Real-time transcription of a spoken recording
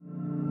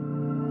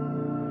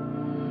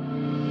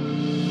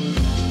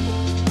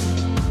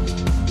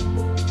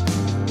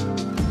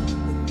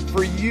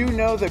you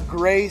know the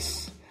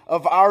grace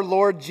of our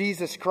Lord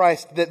Jesus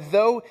Christ, that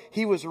though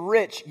he was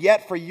rich,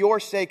 yet for your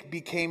sake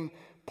became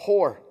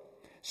poor,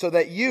 so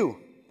that you,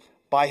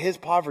 by his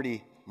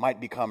poverty,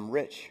 might become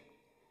rich.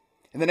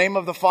 In the name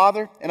of the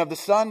Father, and of the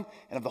Son,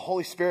 and of the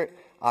Holy Spirit,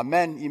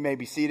 amen. You may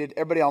be seated.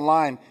 Everybody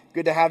online,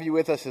 good to have you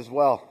with us as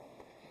well.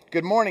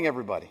 Good morning,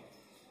 everybody.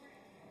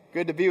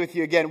 Good to be with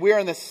you again. We are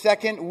in the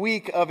second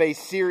week of a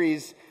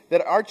series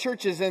that our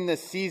church is in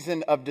this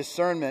season of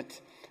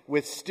discernment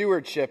with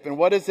stewardship. And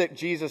what is it,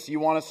 Jesus, you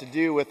want us to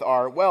do with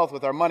our wealth,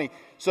 with our money?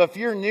 So if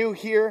you're new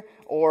here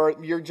or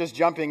you're just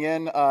jumping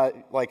in,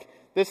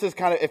 this is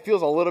it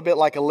feels a little bit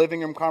like a living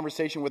room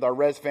conversation with our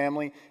Res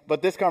family,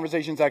 but this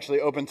conversation is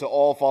actually open to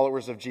all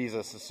followers of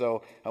Jesus.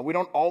 So we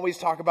don't always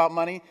talk about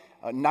money,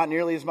 not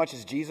nearly as much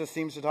as Jesus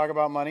seems to talk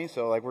about money.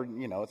 So we're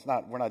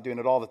not doing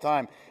it all the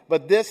time.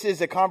 But this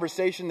is a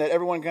conversation that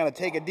everyone kind of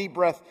take a deep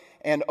breath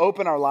and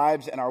open our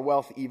lives and our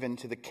wealth even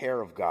to the care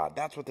of God.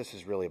 That's what this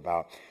is really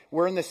about.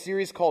 We're in this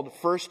series called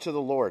First to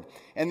the Lord.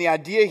 And the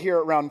idea here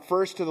around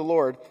First to the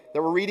Lord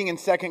that we're reading in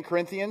 2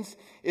 Corinthians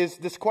is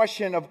this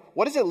question of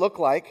what does it look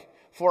like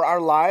for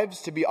our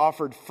lives to be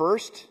offered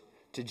first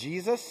to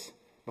Jesus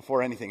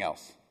before anything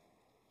else.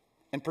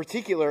 In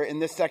particular, in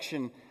this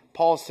section,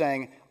 Paul's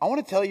saying, I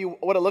want to tell you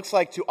what it looks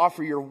like to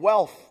offer your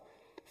wealth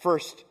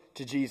first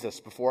to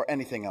Jesus before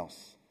anything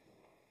else.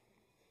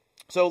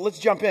 So let's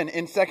jump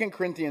in 2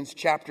 Corinthians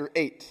chapter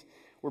 8.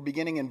 We're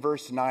beginning in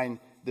verse 9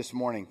 this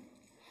morning.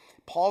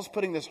 Paul's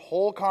putting this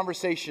whole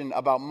conversation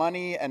about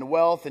money and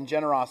wealth and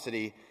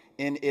generosity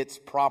in its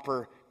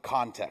proper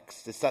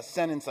context. It's that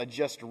sentence I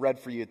just read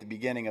for you at the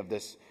beginning of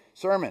this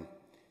sermon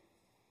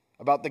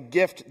about the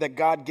gift that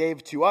God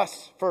gave to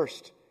us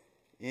first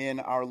in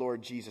our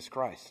Lord Jesus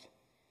Christ.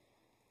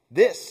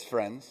 This,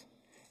 friends,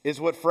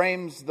 is what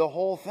frames the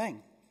whole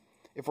thing.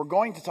 If we're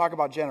going to talk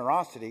about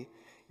generosity,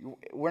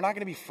 we're not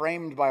going to be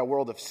framed by a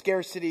world of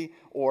scarcity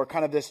or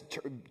kind of this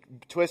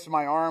twist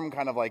my arm,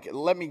 kind of like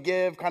let me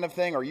give kind of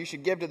thing, or you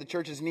should give to the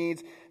church's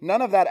needs.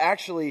 None of that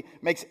actually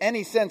makes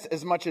any sense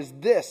as much as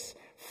this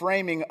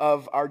framing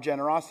of our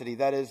generosity.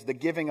 That is the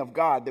giving of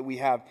God that we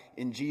have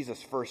in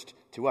Jesus first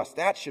to us.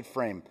 That should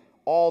frame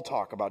all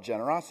talk about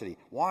generosity.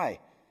 Why?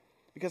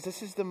 Because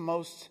this is the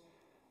most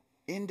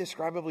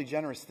indescribably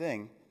generous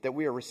thing that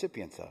we are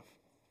recipients of.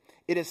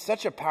 It is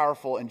such a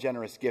powerful and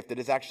generous gift that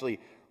has actually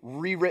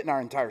rewritten our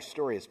entire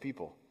story as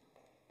people.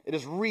 It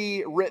has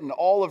rewritten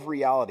all of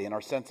reality and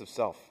our sense of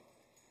self.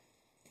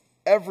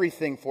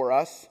 Everything for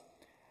us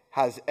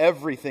has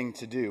everything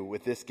to do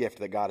with this gift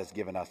that God has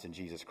given us in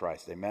Jesus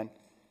Christ. Amen?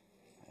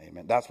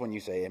 Amen. That's when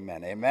you say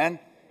amen. Amen?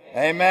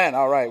 Amen.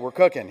 All right, we're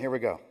cooking. Here we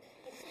go.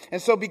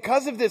 And so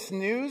because of this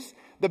news,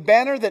 the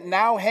banner that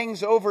now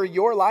hangs over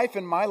your life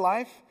and my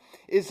life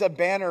is a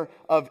banner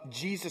of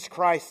Jesus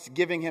Christ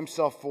giving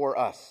himself for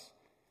us.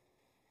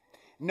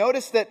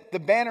 Notice that the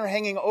banner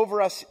hanging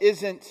over us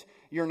isn't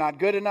you're not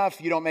good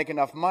enough, you don't make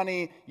enough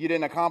money, you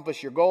didn't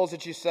accomplish your goals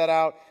that you set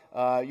out,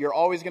 you're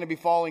always going to be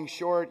falling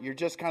short, you're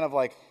just kind of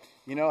like,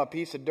 a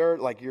piece of dirt,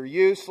 like you're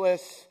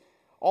useless.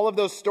 All of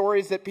those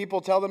stories that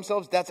people tell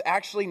themselves, that's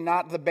actually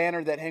not the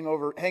banner that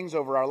hangs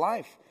over our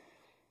life.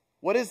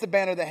 What is the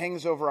banner that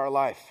hangs over our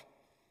life?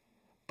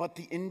 But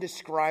the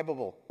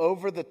indescribable,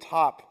 over the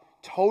top,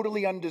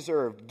 totally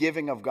undeserved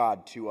giving of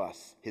God to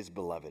us, his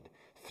beloved,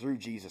 through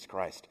Jesus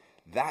Christ.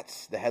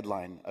 That's the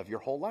headline of your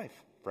whole life,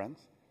 friends.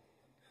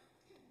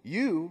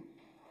 You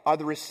are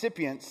the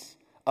recipients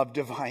of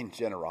divine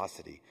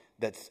generosity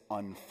that's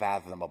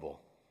unfathomable.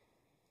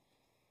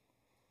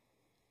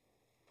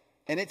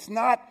 And it's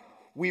not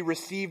we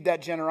received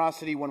that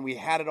generosity when we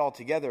had it all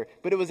together,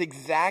 but it was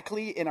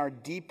exactly in our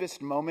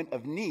deepest moment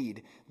of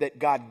need that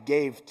God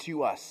gave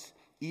to us.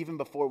 Even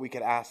before we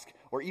could ask,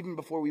 or even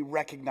before we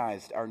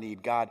recognized our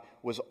need, God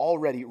was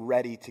already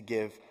ready to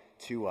give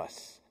to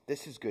us.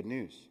 This is good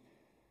news.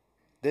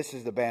 This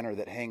is the banner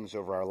that hangs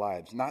over our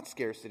lives. Not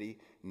scarcity,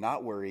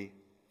 not worry,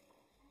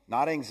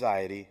 not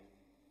anxiety,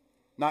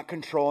 not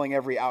controlling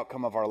every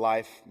outcome of our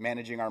life,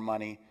 managing our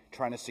money,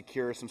 trying to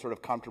secure some sort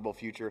of comfortable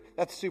future.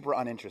 That's super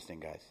uninteresting,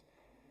 guys,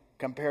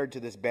 compared to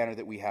this banner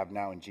that we have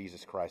now in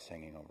Jesus Christ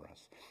hanging over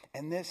us.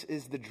 And this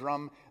is the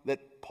drum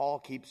that Paul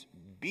keeps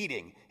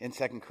beating in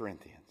 2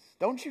 Corinthians.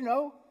 Don't you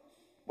know?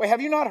 Wait, have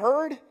you not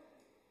heard?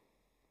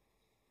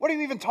 What are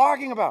you even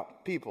talking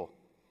about, people?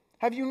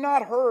 Have you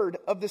not heard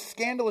of the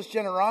scandalous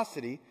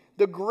generosity,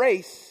 the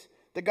grace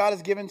that God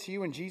has given to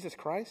you in Jesus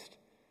Christ?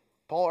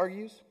 Paul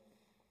argues.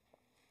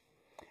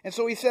 And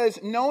so he says,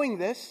 knowing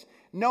this,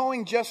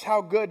 knowing just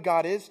how good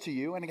God is to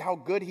you and how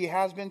good he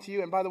has been to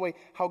you, and by the way,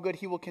 how good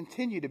he will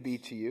continue to be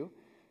to you,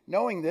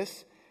 knowing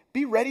this,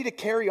 be ready to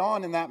carry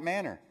on in that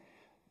manner.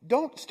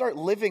 Don't start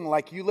living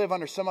like you live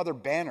under some other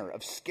banner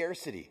of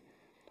scarcity,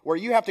 where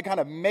you have to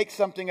kind of make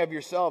something of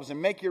yourselves and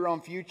make your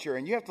own future,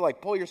 and you have to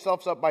pull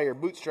yourselves up by your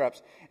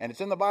bootstraps. And it's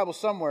in the Bible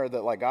somewhere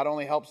that God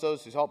only helps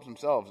those who help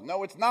themselves.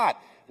 No, it's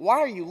not. Why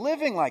are you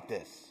living like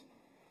this?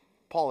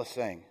 Paul is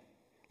saying,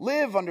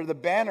 live under the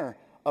banner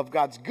of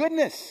God's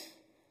goodness.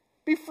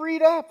 Be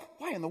freed up.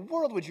 Why in the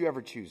world would you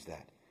ever choose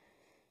that?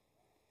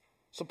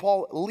 So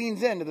Paul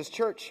leans into this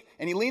church,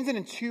 and he leans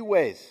in two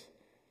ways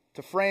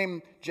to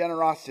frame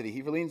generosity.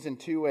 He leans in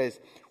two ways.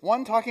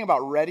 One, talking about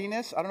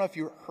readiness. I don't know if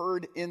you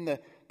heard in the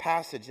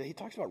passage that he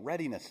talks about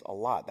readiness a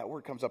lot. That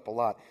word comes up a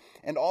lot.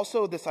 And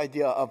also this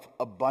idea of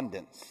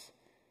abundance.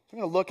 So I'm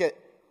going to look at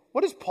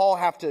what does Paul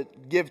have to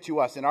give to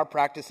us in our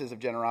practices of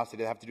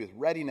generosity that have to do with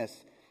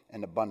readiness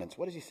and abundance.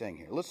 What is he saying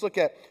here? Let's look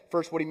at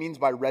first what he means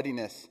by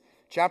readiness.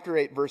 Chapter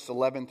 8, verse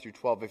 11 through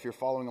 12. If you're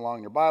following along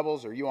in your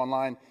Bibles or you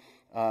online,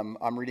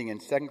 I'm reading in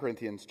 2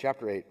 Corinthians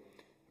chapter 8.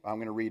 I'm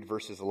going to read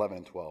verses 11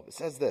 and 12. It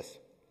says this.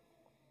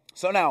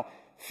 So now,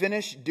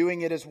 finish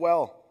doing it as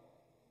well,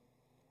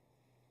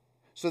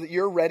 so that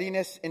your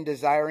readiness in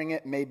desiring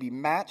it may be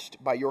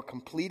matched by your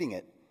completing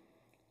it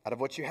out of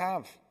what you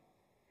have.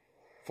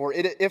 For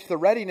if the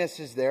readiness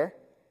is there,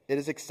 it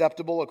is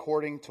acceptable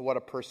according to what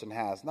a person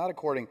has, not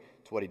according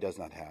to what he does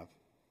not have.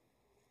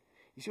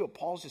 You see what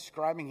Paul's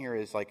describing here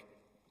is like,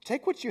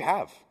 take what you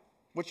have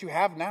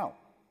now.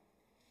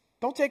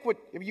 Don't take what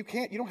you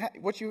can't, you don't have,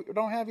 what you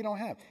don't have, you don't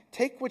have.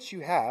 Take what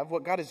you have,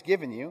 what God has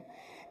given you,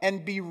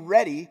 and be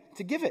ready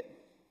to give it.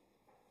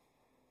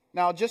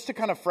 Now, just to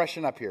kind of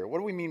freshen up here, what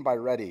do we mean by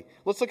ready?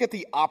 Let's look at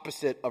the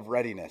opposite of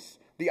readiness.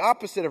 The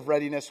opposite of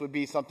readiness would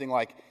be something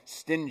like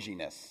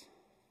stinginess.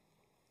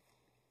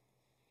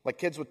 Like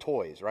kids with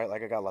toys, right?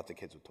 Like I got lots of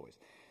kids with toys.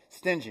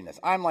 Stinginess.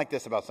 I'm like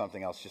this about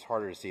something else, just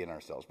harder to see in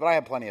ourselves. But I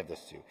have plenty of this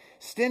too.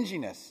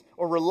 Stinginess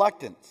or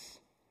reluctance.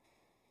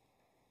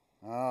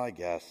 Oh, I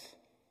guess.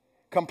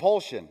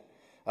 Compulsion.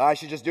 I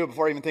should just do it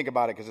before I even think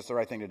about it because it's the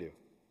right thing to do.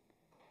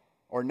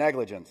 Or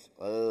negligence.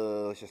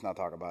 Let's just not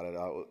talk about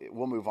it.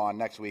 We'll move on.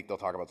 Next week, they'll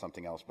talk about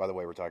something else. By the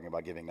way, we're talking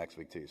about giving next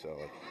week too.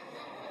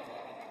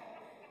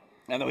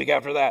 And the week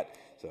after that.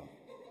 So,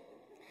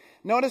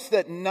 notice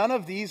that none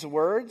of these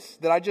words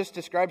that I just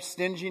described,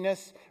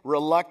 stinginess,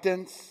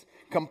 reluctance,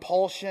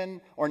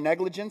 compulsion, or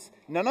negligence,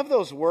 none of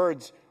those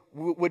words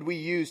would we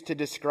use to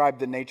describe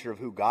the nature of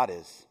who God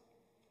is.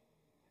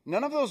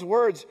 None of those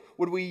words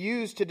would we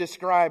use to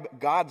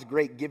describe God's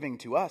great giving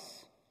to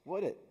us,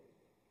 would it?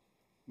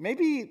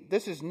 Maybe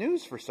this is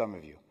news for some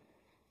of you.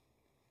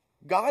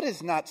 God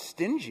is not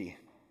stingy.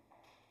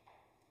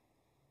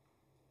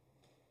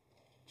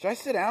 Should I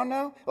sit down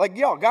now?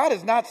 God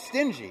is not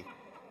stingy.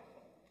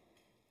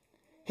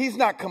 He's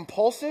not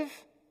compulsive.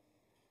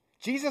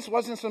 Jesus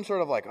wasn't some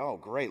sort of like, oh,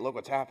 great, look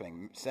what's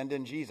happening. Send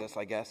in Jesus,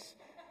 I guess.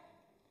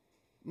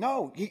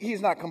 No,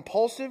 he's not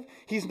compulsive.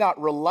 He's not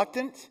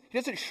reluctant. He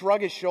doesn't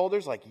shrug his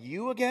shoulders like,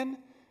 you again?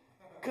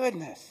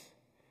 Goodness.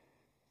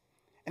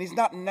 And he's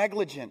not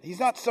negligent. He's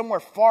not somewhere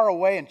far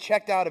away and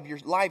checked out of your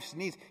life's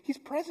needs. He's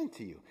present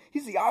to you.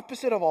 He's the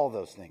opposite of all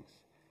those things.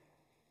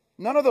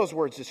 None of those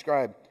words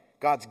describe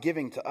God's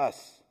giving to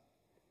us.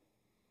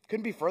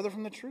 Couldn't be further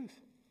from the truth.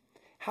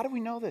 How do we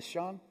know this,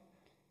 Sean?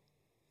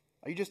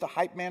 Are you just a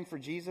hype man for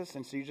Jesus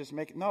and so you just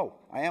make it? No,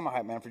 I am a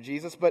hype man for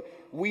Jesus, but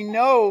we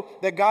know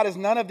that God is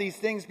none of these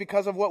things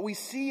because of what we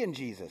see in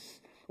Jesus.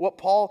 What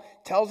Paul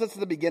tells us at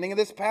the beginning of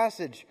this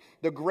passage,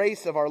 the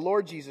grace of our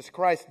Lord Jesus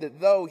Christ, that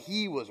though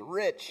he was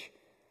rich,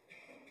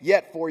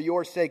 yet for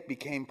your sake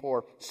became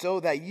poor,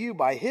 so that you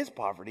by his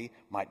poverty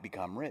might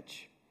become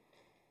rich.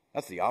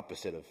 That's the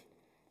opposite of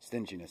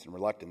stinginess and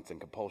reluctance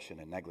and compulsion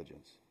and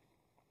negligence.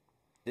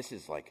 This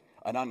is like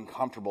an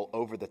uncomfortable,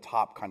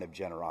 over-the-top kind of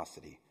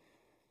generosity.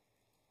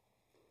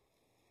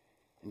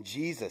 In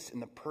Jesus, in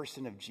the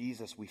person of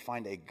Jesus, we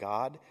find a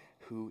God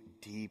who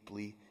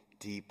deeply,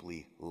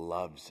 deeply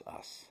loves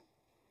us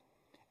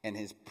and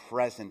is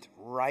present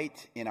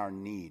right in our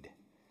need,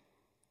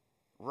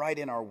 right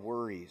in our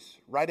worries,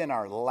 right in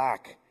our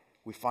lack.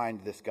 We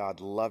find this God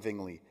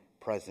lovingly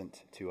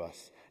present to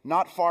us.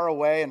 Not far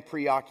away and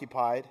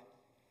preoccupied,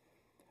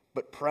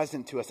 but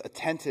present to us,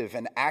 attentive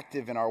and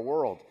active in our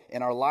world,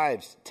 in our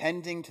lives,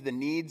 tending to the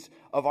needs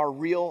of our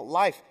real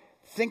life.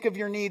 Think of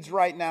your needs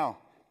right now.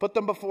 Put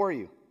them before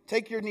you.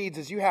 Take your needs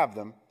as you have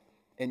them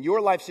in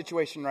your life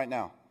situation right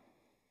now.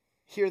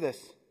 Hear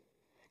this.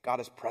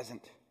 God is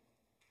present.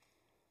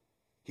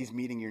 He's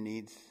meeting your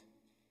needs.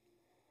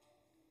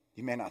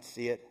 You may not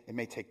see it. It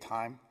may take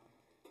time,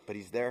 but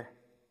he's there.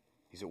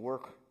 He's at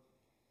work.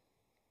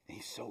 And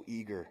he's so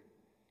eager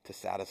to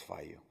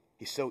satisfy you.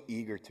 He's so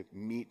eager to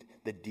meet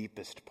the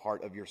deepest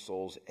part of your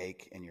soul's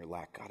ache and your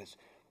lack. God is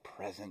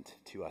present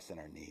to us in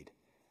our need.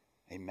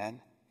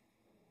 Amen?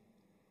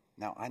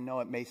 Now, I know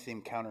it may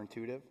seem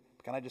counterintuitive.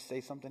 But can I just say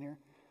something here?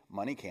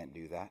 Money can't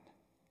do that,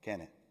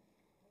 can it?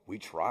 We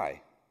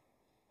try.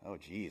 Oh,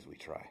 geez, we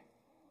try.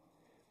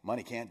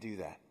 Money can't do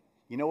that.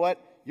 You know what?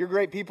 You're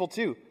great people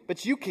too,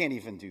 but you can't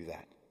even do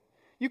that.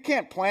 You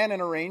can't plan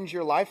and arrange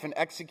your life and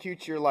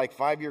execute your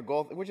 5-year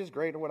goal, which is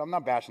great or what. I'm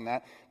not bashing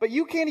that. But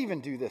you can't even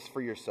do this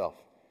for yourself.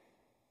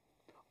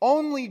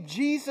 Only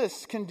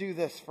Jesus can do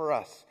this for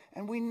us.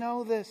 And we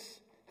know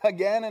this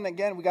again and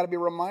again. We got to be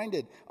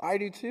reminded. I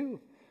do too.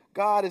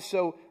 God is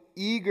so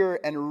eager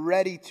and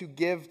ready to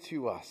give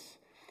to us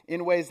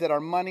in ways that our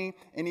money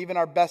and even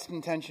our best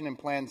intention and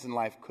plans in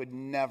life could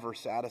never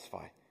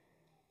satisfy.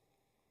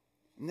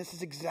 And this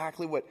is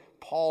exactly what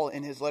Paul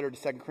in his letter to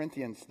 2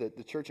 Corinthians,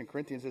 the church in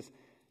Corinthians, is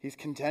he's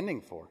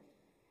contending for.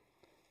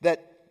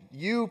 That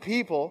you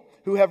people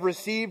who have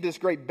received this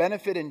great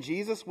benefit in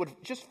Jesus would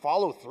just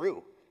follow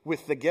through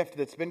with the gift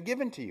that's been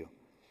given to you.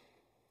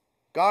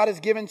 God has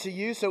given to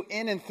you, so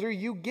in and through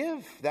you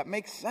give. That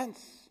makes sense.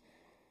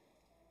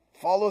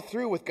 Follow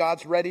through with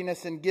God's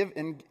readiness in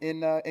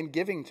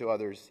giving to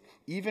others,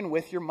 even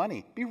with your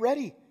money. Be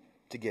ready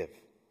to give.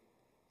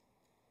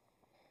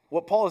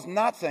 What Paul is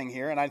not saying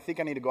here, and I think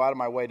I need to go out of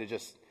my way to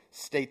just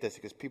state this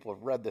because people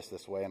have read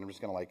this way, and I'm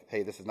just going to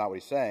hey, this is not what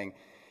he's saying,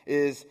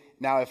 is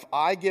now if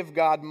I give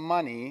God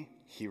money,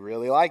 he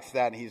really likes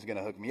that, and he's going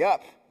to hook me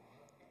up.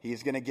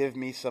 He's going to give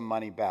me some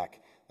money back.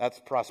 That's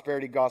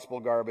prosperity gospel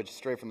garbage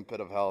straight from the pit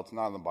of hell. It's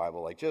not in the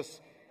Bible. Just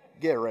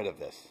get rid of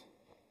this.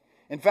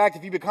 In fact,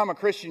 if you become a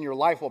Christian, your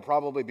life will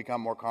probably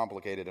become more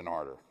complicated and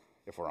harder,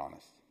 if we're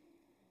honest.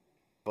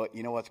 But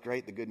you know what's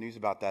great? The good news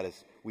about that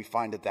is we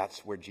find that that's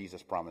where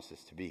Jesus promises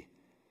to be,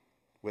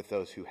 with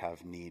those who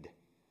have need,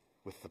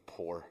 with the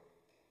poor,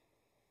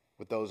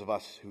 with those of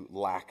us who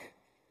lack,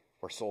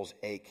 where souls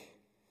ache.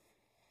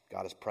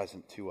 God is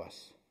present to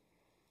us.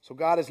 So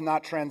God is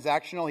not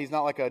transactional. He's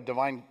not like a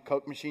divine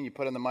Coke machine. You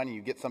put in the money,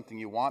 you get something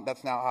you want.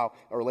 That's not how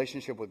a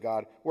relationship with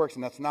God works,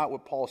 and that's not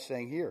what Paul is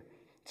saying here.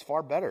 It's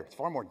far better. It's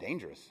far more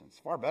dangerous. It's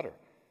far better.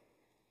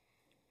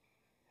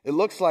 It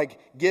looks like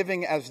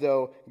giving as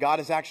though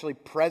God is actually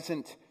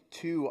present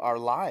to our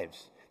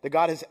lives. That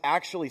God has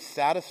actually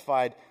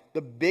satisfied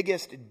the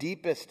biggest,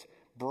 deepest,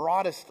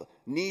 broadest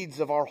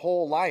needs of our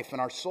whole life and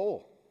our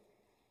soul.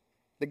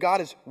 That God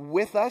is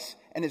with us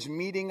and is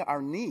meeting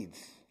our needs.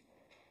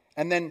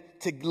 And then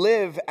to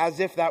live as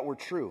if that were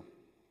true.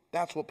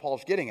 That's what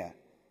Paul's getting at.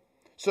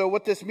 So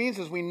what this means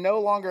is we no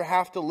longer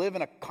have to live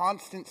in a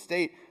constant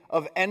state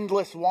of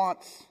endless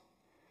wants,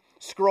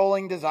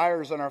 scrolling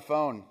desires on our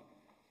phone,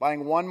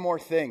 buying one more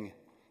thing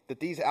that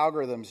these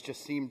algorithms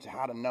just seem to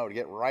how to know to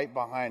get right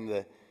behind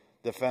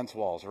the fence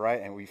walls,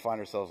 right? And we find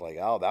ourselves like,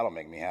 oh, that'll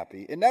make me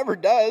happy. It never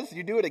does.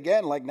 You do it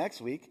again like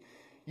next week.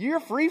 You're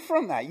free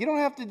from that. You don't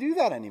have to do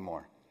that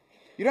anymore.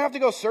 You don't have to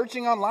go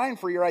searching online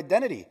for your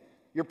identity,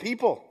 your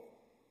people,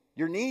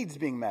 your needs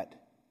being met.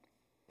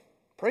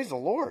 Praise the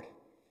Lord.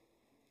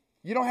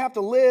 You don't have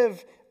to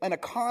live in a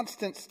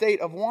constant state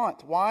of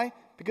want. Why?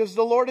 Because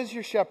the Lord is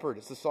your shepherd,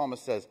 as the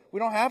psalmist says. We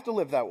don't have to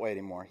live that way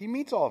anymore. He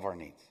meets all of our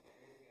needs.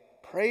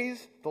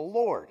 Praise the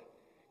Lord.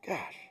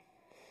 Gosh.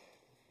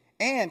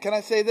 And can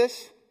I say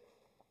this?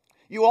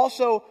 You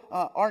also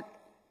aren't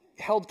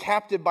held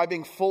captive by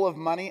being full of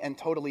money and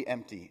totally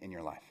empty in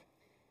your life.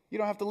 You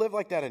don't have to live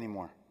like that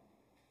anymore.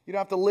 You don't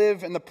have to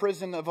live in the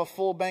prison of a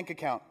full bank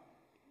account.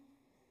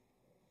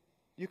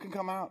 You can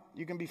come out.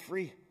 You can be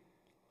free.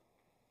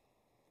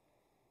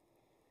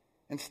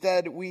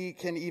 Instead, we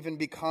can even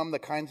become the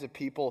kinds of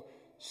people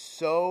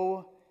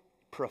so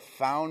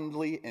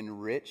profoundly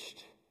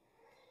enriched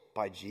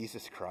by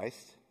Jesus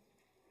Christ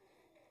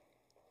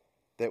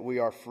that we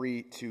are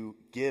free to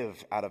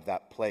give out of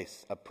that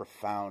place of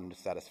profound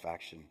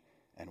satisfaction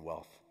and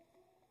wealth.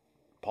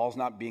 Paul's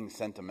not being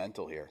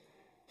sentimental here.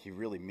 He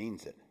really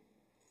means it.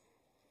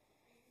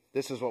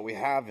 This is what we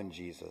have in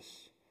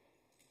Jesus.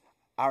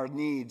 Our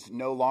needs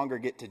no longer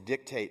get to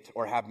dictate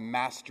or have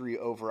mastery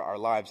over our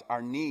lives.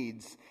 Our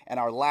needs and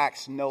our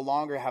lacks no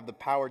longer have the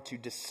power to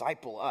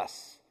disciple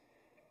us.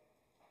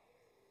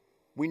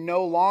 We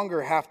no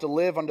longer have to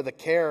live under the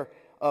care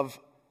of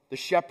the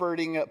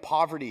shepherding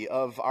poverty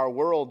of our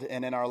world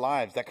and in our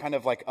lives. That kind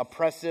of like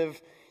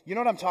oppressive, you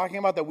know what I'm talking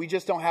about? That we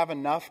just don't have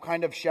enough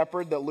kind of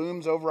shepherd that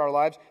looms over our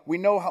lives. We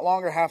no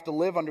longer have to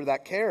live under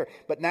that care.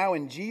 But now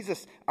in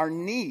Jesus, our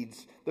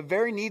needs, the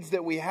very needs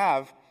that we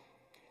have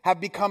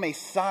become a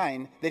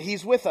sign that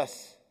he's with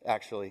us,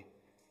 actually.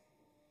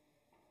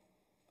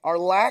 Our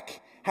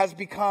lack has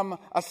become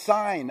a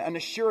sign, an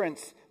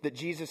assurance that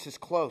Jesus is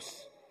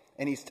close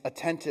and he's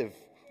attentive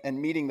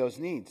and meeting those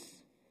needs.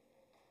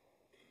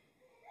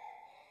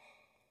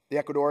 The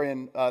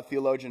Ecuadorian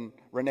theologian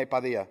René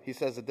Padilla, he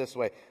says it this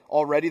way: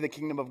 already the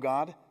kingdom of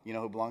God, you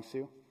know who belongs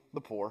to? The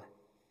poor.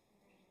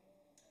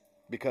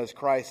 Because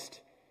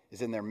Christ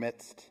is in their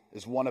midst,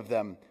 is one of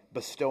them,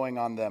 bestowing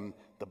on them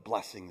the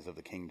blessings of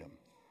the kingdom.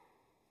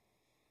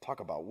 Talk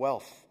about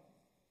wealth.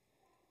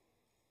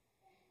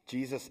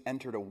 Jesus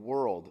entered a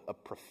world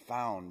of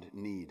profound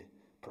need,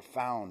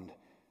 profound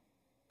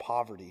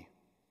poverty,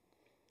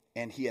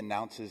 and he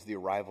announces the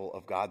arrival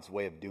of God's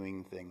way of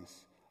doing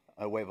things,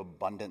 a way of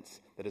abundance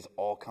that is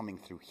all coming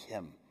through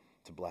him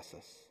to bless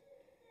us.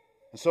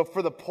 And so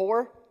for the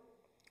poor,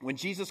 when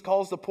Jesus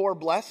calls the poor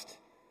blessed,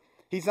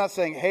 he's not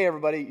saying, hey,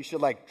 everybody, you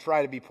should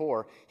try to be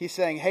poor. He's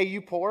saying, hey,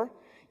 you poor,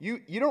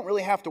 you don't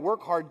really have to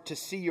work hard to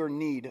see your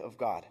need of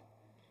God.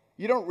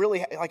 You don't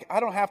really, I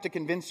don't have to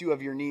convince you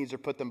of your needs or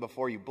put them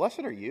before you.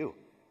 Blessed are you,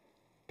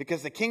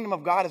 because the kingdom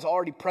of God is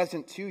already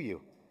present to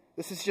you.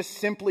 This is just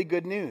simply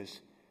good news.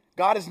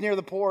 God is near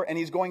the poor, and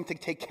he's going to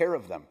take care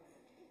of them.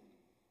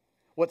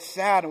 What's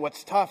sad and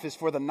what's tough is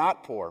for the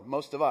not poor,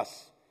 most of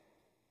us,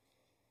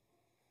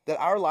 that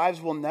our lives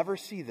will never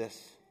see this.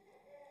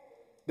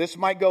 This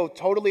might go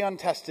totally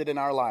untested in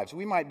our lives.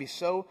 We might be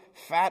so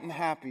fat and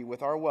happy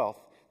with our wealth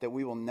that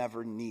we will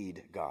never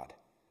need God.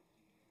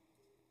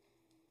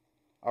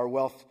 Our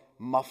wealth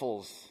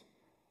muffles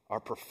our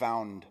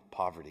profound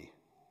poverty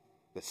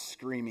that's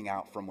screaming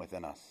out from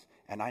within us.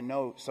 And I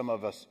know some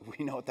of us,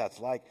 we know what that's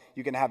like.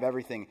 You can have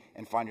everything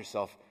and find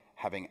yourself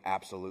having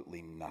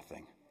absolutely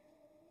nothing.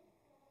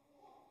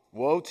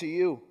 Woe to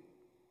you.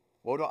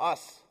 Woe to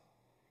us,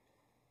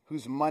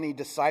 whose money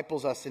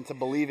disciples us into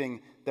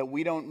believing that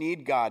we don't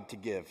need God to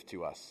give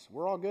to us.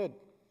 We're all good.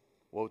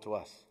 Woe to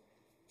us.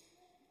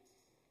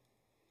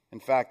 In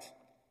fact,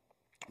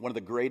 one of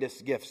the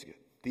greatest gifts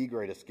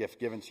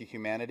given to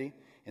humanity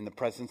in the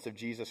presence of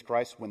Jesus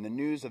Christ, when the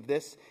news of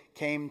this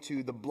came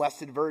to the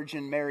Blessed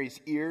Virgin Mary's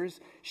ears,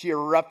 she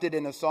erupted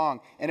in a song.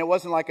 And it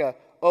wasn't like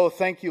oh,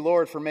 thank you,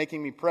 Lord, for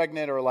making me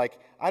pregnant, or like,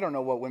 I don't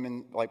know what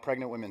women, like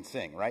pregnant women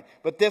sing, right?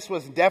 But this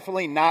was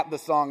definitely not the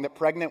song that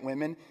pregnant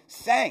women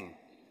sang.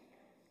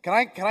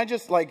 Can I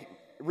just like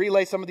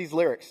relay some of these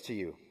lyrics to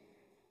you?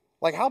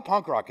 Like, how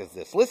punk rock is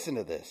this? Listen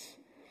to this.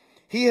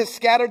 He has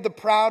scattered the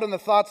proud in the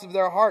thoughts of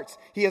their hearts.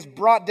 He has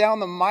brought down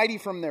the mighty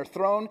from their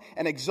throne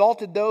and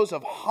exalted those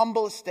of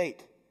humble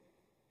estate.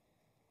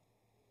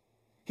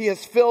 He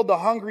has filled the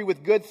hungry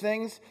with good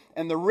things,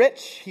 and the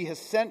rich he has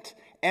sent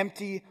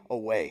empty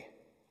away.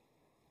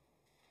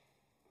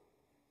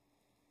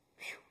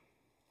 Whew.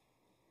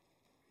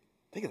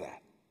 Think of that.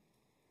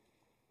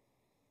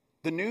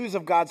 The news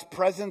of God's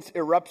presence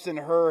erupts in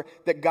her,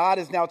 that God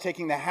is now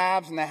taking the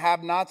haves and the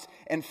have-nots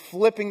and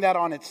flipping that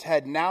on its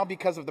head. Now,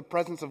 because of the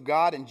presence of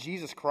God in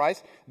Jesus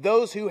Christ,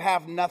 those who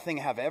have nothing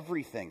have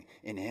everything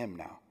in him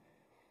now.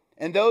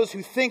 And those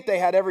who think they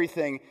had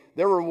everything,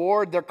 their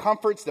reward, their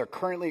comforts, they're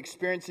currently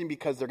experiencing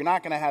because they're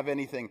not going to have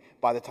anything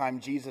by the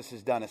time Jesus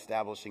is done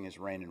establishing his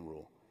reign and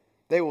rule.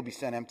 They will be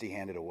sent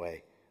empty-handed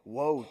away.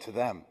 Woe to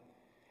them.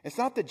 It's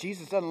not that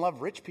Jesus doesn't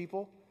love rich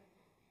people,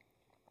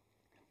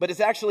 but it's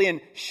actually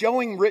in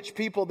showing rich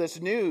people this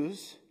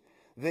news,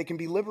 they can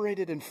be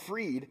liberated and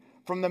freed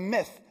from the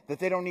myth that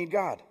they don't need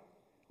God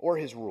or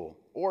his rule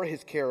or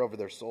his care over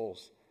their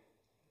souls.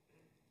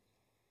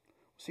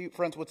 See,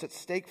 friends, what's at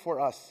stake for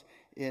us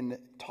in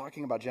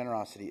talking about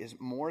generosity is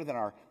more than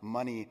our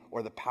money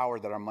or the power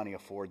that our money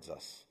affords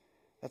us.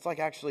 That's like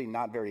actually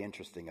not very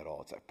interesting at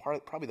all. It's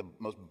probably the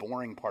most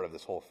boring part of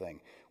this whole thing.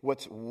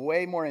 What's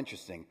way more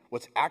interesting,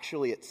 what's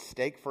actually at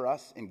stake for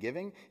us in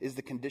giving, is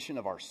the condition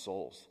of our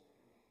souls.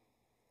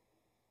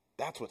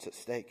 That's what's at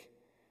stake.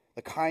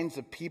 The kinds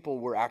of people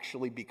we're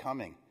actually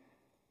becoming.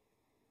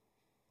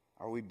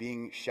 Are we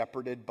being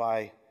shepherded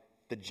by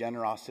the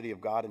generosity of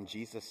God and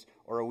Jesus,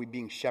 or are we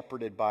being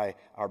shepherded by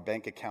our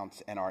bank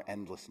accounts and our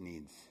endless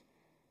needs?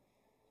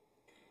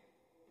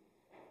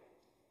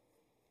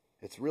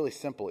 It's really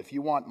simple. If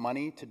you want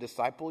money to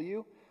disciple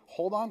you,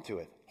 hold on to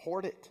it.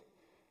 Hoard it.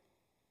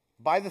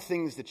 Buy the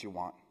things that you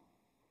want.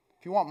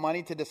 If you want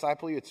money to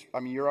disciple you,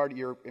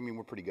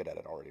 we're pretty good at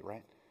it already,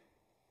 right?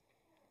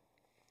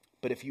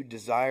 But if you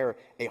desire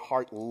a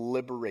heart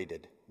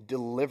liberated,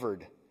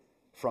 delivered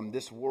from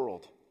this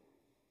world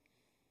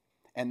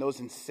and those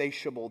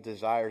insatiable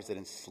desires that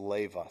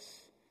enslave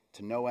us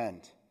to no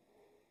end,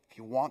 if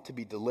you want to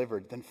be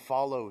delivered, then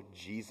follow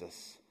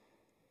Jesus.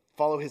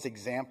 Follow his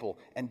example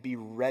and be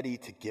ready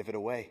to give it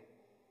away,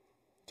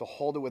 to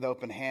hold it with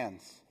open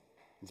hands,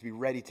 and to be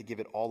ready to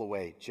give it all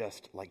away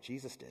just like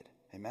Jesus did.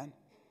 Amen?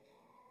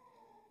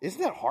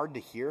 Isn't that hard to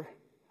hear?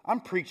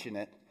 I'm preaching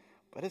it,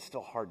 but it's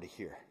still hard to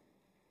hear.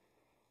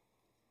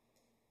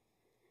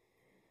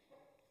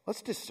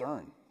 Let's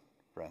discern,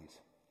 friends,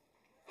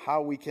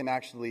 how we can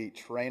actually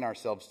train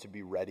ourselves to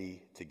be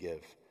ready to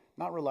give.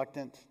 Not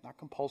reluctant, not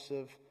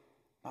compulsive,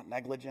 not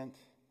negligent,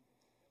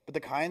 but the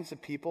kinds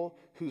of people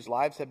whose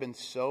lives have been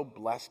so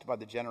blessed by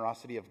the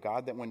generosity of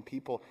God that when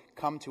people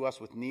come to us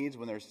with needs,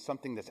 when there's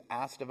something that's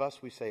asked of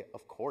us, we say,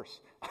 of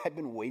course, I've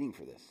been waiting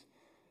for this.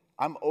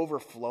 I'm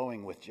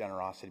overflowing with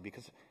generosity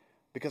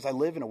because I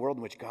live in a world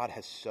in which God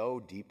has so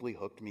deeply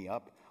hooked me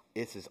up,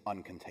 it's as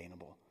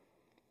uncontainable.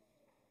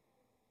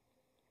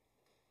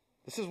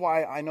 This is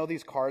why I know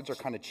these cards are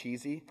kind of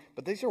cheesy,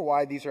 but these are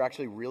why these are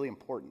actually really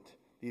important.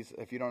 These,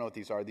 if you don't know what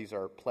these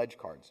are pledge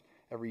cards.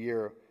 Every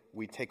year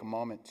we take a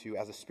moment to,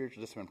 as a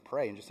spiritual discipline,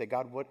 pray and just say,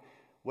 God, what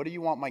do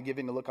you want my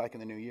giving to look like in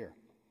the new year?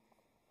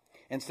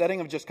 Instead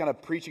of just kind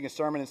of preaching a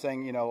sermon and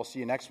saying, we'll see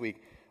you next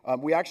week,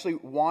 we actually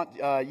want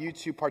you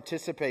to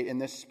participate in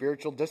this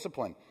spiritual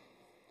discipline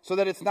so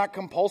that it's not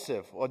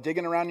compulsive or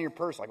digging around in your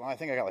purse. Like, well, I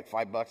think I got like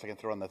 $5 I can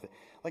throw in the thing.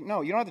 Like,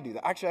 no, you don't have to do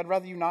that. Actually, I'd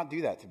rather you not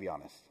do that, to be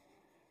honest.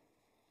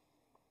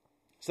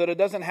 So that it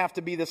doesn't have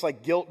to be this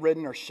like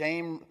guilt-ridden or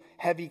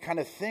shame-heavy kind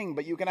of thing,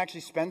 but you can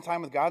actually spend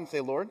time with God and say,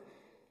 Lord,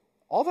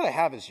 all that I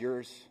have is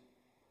yours.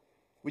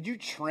 Would you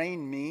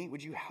train me?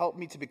 Would you help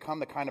me to become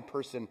the kind of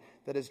person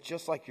that is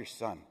just like your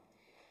son?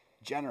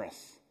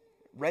 Generous,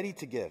 ready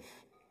to give,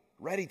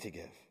 ready to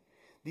give.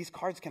 These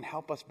cards can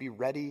help us be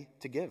ready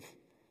to give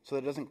so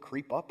that it doesn't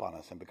creep up on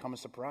us and become a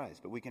surprise,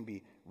 but we can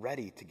be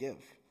ready to give.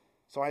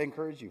 So I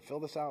encourage you, fill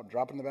this out,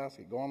 drop it in the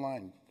basket, go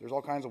online. There's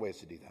all kinds of ways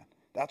to do that.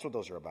 That's what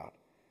those are about.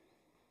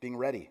 Being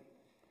ready.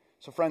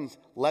 So friends,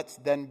 let's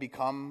then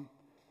become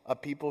a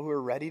people who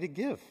are ready to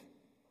give.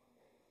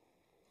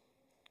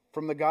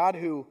 from the God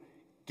who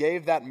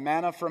gave that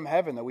manna from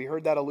heaven, that we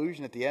heard that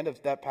allusion at the end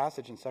of that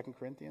passage in 2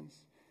 Corinthians.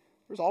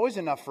 There's always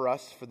enough for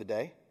us for the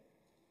day.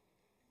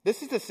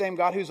 This is the same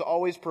God who's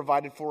always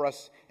provided for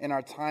us in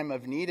our time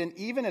of need. And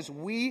even as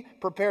we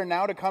prepare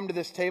now to come to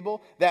this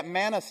table, that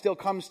manna still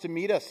comes to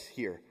meet us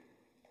here.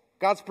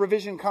 God's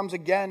provision comes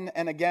again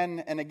and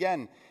again and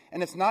again.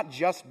 And it's not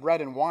just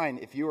bread and wine.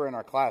 If you were in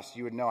our class,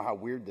 you would know how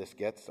weird this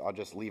gets. I'll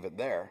just leave it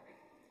there.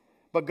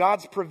 But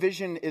God's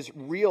provision is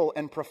real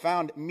and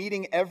profound,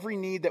 meeting every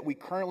need that we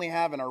currently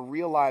have in our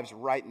real lives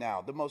right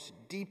now. The most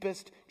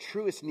deepest,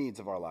 truest needs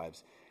of our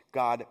lives,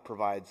 God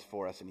provides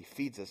for us, and he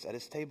feeds us at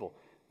his table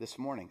this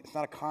morning. It's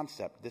not a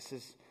concept. This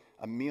is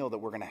a meal that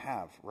we're going to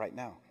have right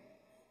now.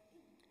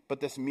 But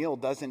this meal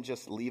doesn't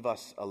just leave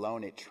us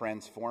alone. It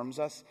transforms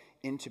us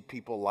into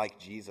people like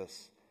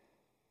Jesus.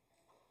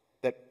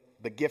 That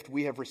the gift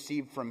we have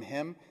received from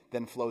him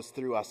then flows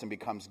through us and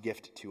becomes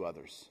gift to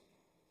others.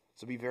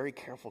 So be very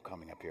careful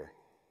coming up here.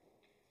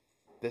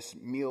 This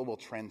meal will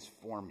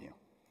transform you.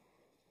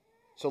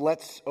 So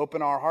let's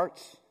open our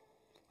hearts.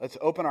 Let's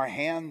open our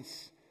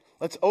hands.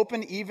 Let's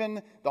open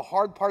even the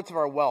hard parts of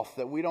our wealth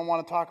that we don't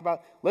want to talk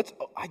about.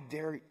 I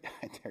dare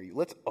you.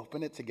 Let's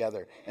open it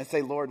together and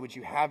say, Lord, would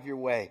you have your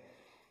way?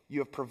 You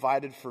have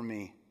provided for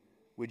me.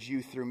 Would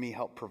you, through me,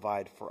 help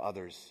provide for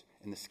others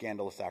in the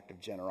scandalous act of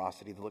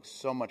generosity that looks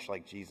so much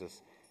like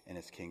Jesus in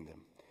his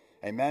kingdom?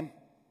 Amen?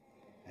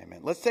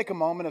 Amen. Let's take a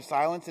moment of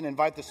silence and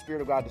invite the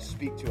Spirit of God to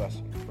speak to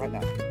us right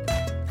now.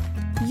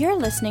 You're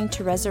listening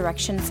to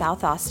Resurrection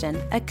South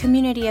Austin, a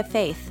community of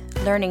faith,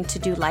 learning to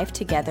do life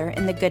together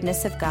in the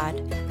goodness of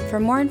God. For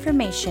more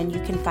information, you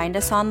can find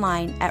us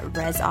online at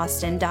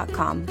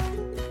resaustin.com.